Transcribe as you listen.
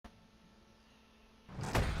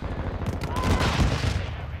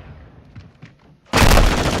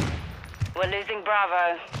We're losing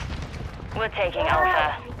Bravo. We're taking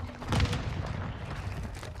Alpha.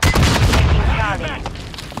 Taking Charlie.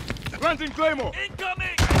 Planting Claymore!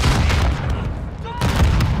 Incoming!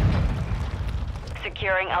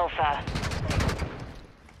 Securing Alpha.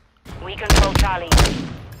 We control Charlie.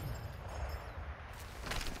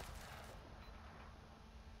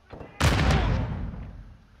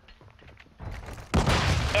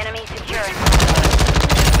 Enemy securing Bravo.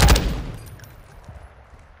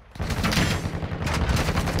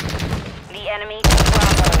 The enemy took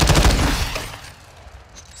Bravo.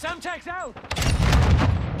 Samtag's out!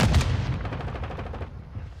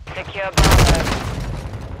 Secure Bravo.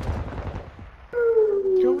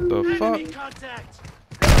 Yo, what the Enemy fuck? contact!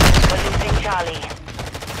 We're losing Charlie.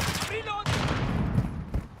 Reload!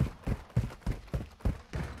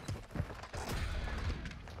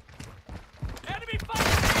 Enemy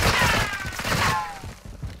fire!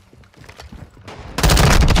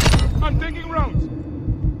 I'm taking rounds!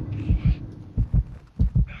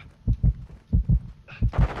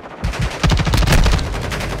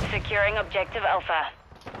 Securing objective Alpha.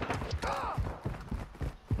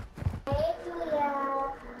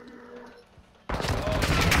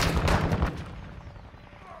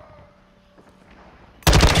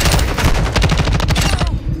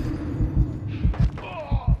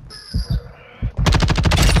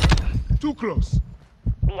 Too close.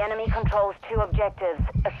 The enemy controls 2 objectives.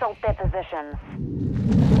 Assault their positions.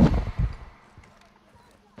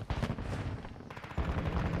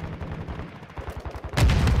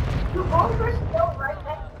 You all were still right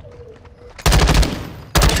next to me.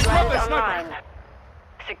 Landed online.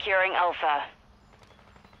 Securing Alpha.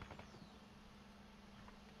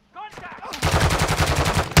 Contact!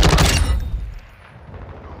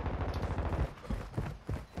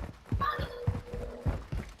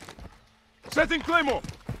 Setting Claymore!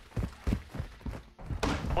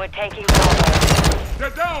 We're taking Bravo. They're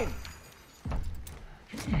down!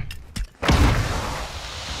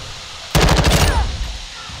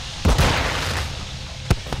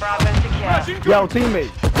 Bravo secure. Flashing Yo, gun!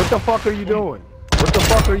 teammate, what the fuck are you doing? What the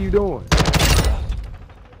fuck are you doing?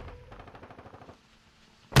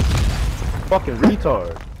 Fucking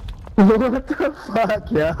retard. What the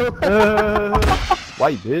fuck, yo?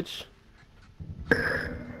 White bitch.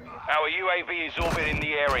 Our UAV is orbiting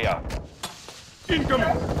the area.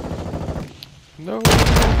 Incoming! No.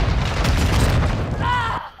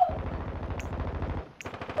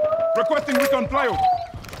 Requesting recon flyover!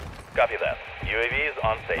 Copy that. UAV is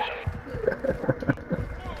on station.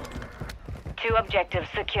 2 objectives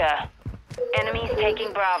secure. Enemies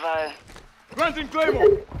taking Bravo. Planting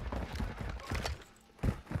Claymore!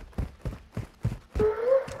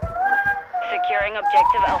 Securing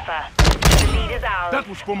objective Alpha. The lead is ours. That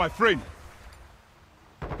was for my friend.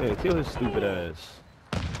 Hey, kill his stupid ass.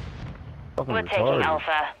 Fucking We're taking retarded.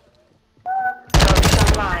 Alpha.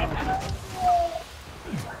 Focus online.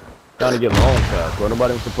 Trying to get long shots, bro.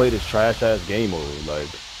 Nobody wants to play this trash ass game mode. Like,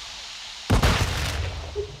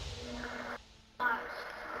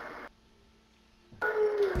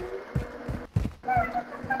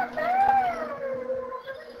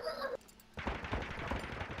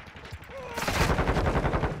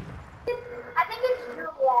 I think it's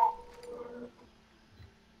Juliet.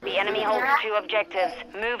 The enemy holds 2 objectives.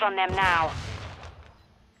 Move on them now.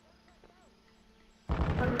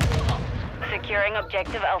 Securing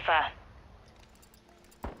objective Alpha.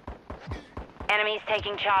 Enemies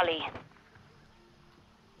taking Charlie.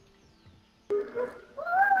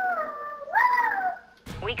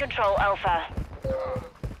 We control Alpha.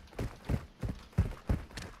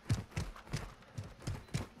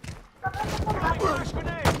 Flash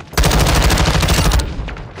grenade!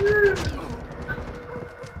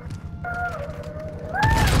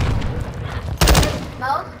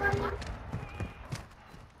 Mouse for me?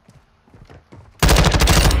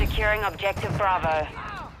 Securing objective Bravo.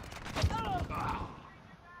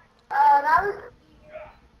 That was...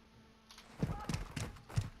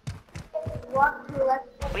 Walk to the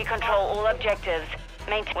left. We control all objectives.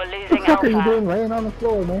 We're losing What the fuck are you Alpha. doing laying on the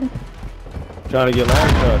floor, man? trying to get long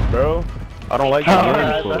shots, bro. I don't like the Oh, game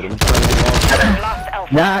alright, mode. I'm trying to get long shots. We lost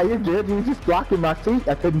Alpha. Nah, you're good. You were just blocking my feet.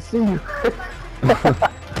 I couldn't see you.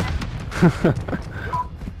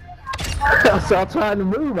 So I'm trying to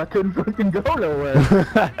move. I couldn't fucking go nowhere.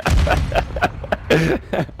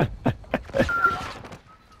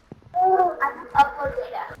 Oh, I can upload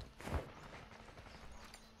data.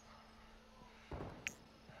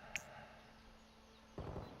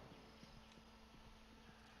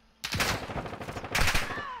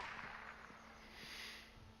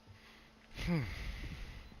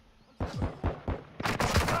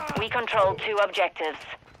 We control 2 objectives.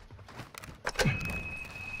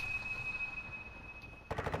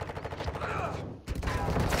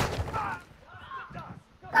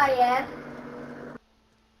 yeah.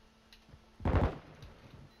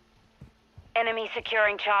 Enemy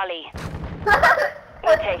securing Charlie.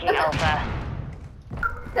 We're taking Alpha.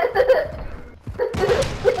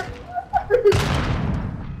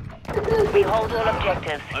 We hold all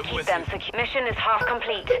objectives. Keep them secure. Mission is half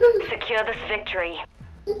complete. Secure this victory.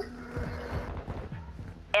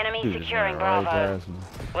 Enemy Dude, securing man, Bravo. right,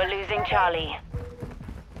 We're losing Charlie.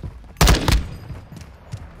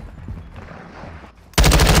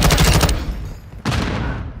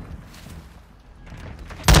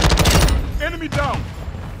 Enemy down.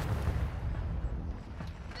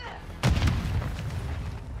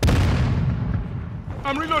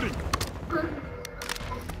 I'm reloading.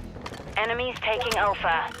 Enemies taking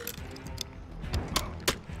Alpha.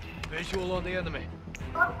 Visual on the enemy.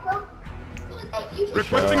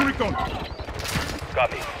 Requesting recon.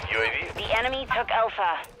 Copy. UAV. The enemy took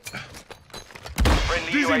Alpha.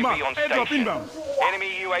 Friendly Dizzy UAV mark. on Airdrop station. inbound. Enemy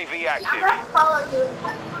UAV I'm active. gonna follow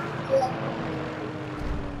you.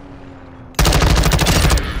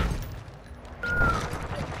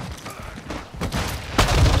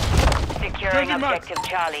 Securing Taking mark. objective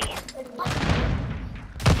Charlie.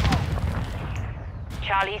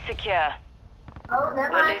 Charlie secure. Oh,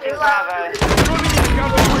 never We're mind. losing You're Bravo.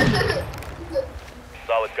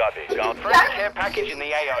 Solid copy. Got friendly care package in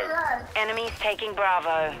the AO. Enemies taking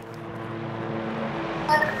Bravo.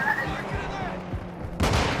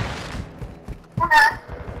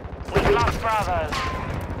 We've lost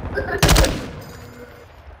Bravo.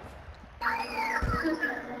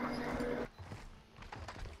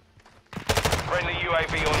 Friendly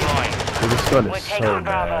UAV online. Dude, this gun We're is taking so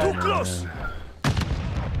Bravo. bad. Close.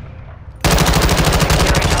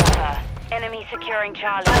 Securing Alpha. Enemy securing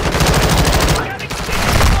Charlie.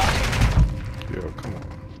 Yo, come on.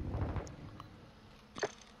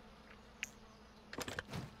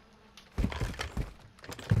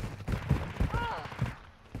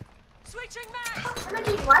 Switching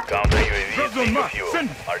mags. Counter UAV Drop is zone being mark. fuel. Send.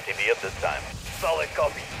 RTB at this time. Solid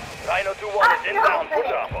copy. Rhino 2-1 is inbound for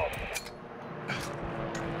drop off.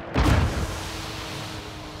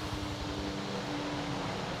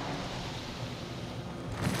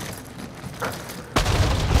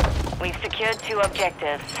 We've secured 2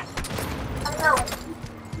 objectives.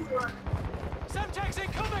 Semtex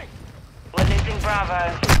incoming. We're losing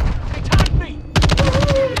Bravo. They tagged me.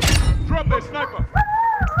 Drop that sniper.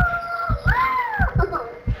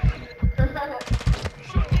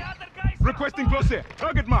 Shoot the other guys. Requesting close air.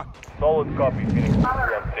 Target mark. Solid copy. Phoenix 2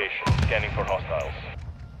 on station. Scanning for hostiles.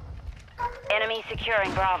 Enemy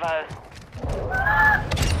securing Bravo.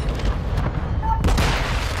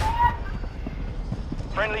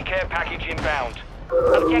 Friendly care package inbound.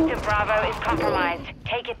 Objective Bravo is compromised.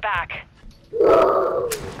 Take it back.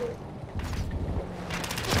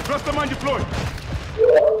 Cluster mine deployed.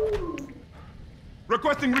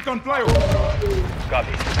 Requesting recon flyover.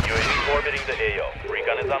 Copy. UAV orbiting the AO.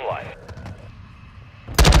 Recon is online.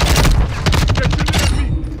 They're shooting at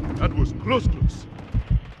me. That was close.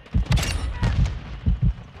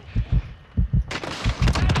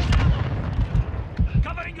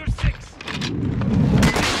 Covering your 6.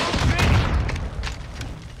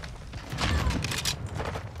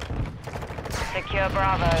 Secure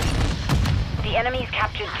Bravo. The enemy's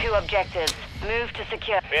captured 2 objectives. Move to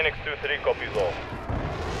secure. Phoenix 2-3 copies all.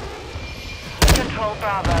 Control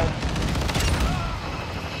Bravo.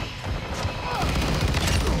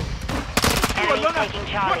 Enemy taking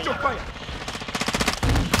Watch Charlie. your fire.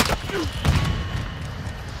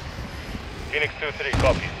 Phoenix 2-3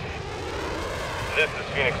 copies. This is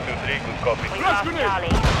Phoenix 2-3. Good copy. We Flash lost grenade.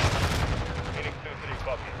 Charlie. Phoenix 2-3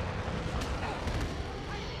 copies.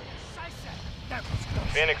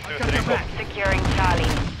 Phoenix 2-3 copies. Securing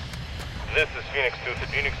Charlie. This is Phoenix 2-3.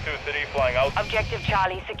 Phoenix 2-3 flying out. Objective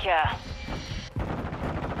Charlie secure.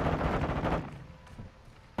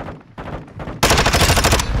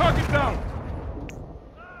 Target down.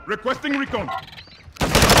 Requesting recon.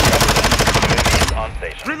 UAV on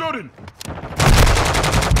station. Reloading.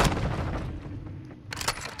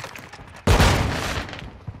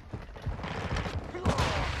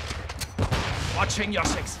 Watching your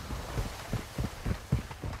 6.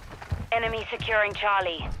 Enemy securing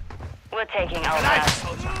Charlie. We're taking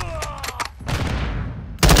Alpha.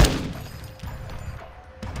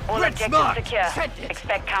 All Red objectives smart. secure. Send it.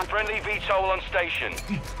 Expect counter. Friendly VTOL on station.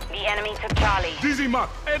 The enemy took Charlie. Dizzy mark.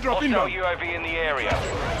 Airdrop Hostile inbound. UAV in the area.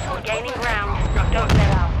 We're gaining ground. Don't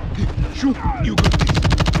let out. Shoot. You got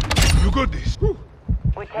this. You got this. Whew.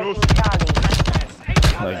 We're taking Close. Charlie.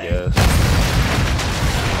 I guess.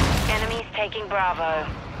 Enemies taking Bravo.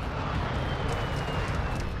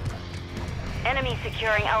 Enemy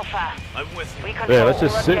securing Alpha. I'm with you. We control Yeah, let's all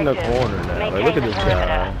just sit in the objectives. corner now. Like, Maintain look at the this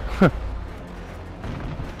perimeter. guy.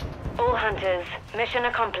 All hunters, mission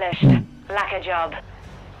accomplished. Lack a job.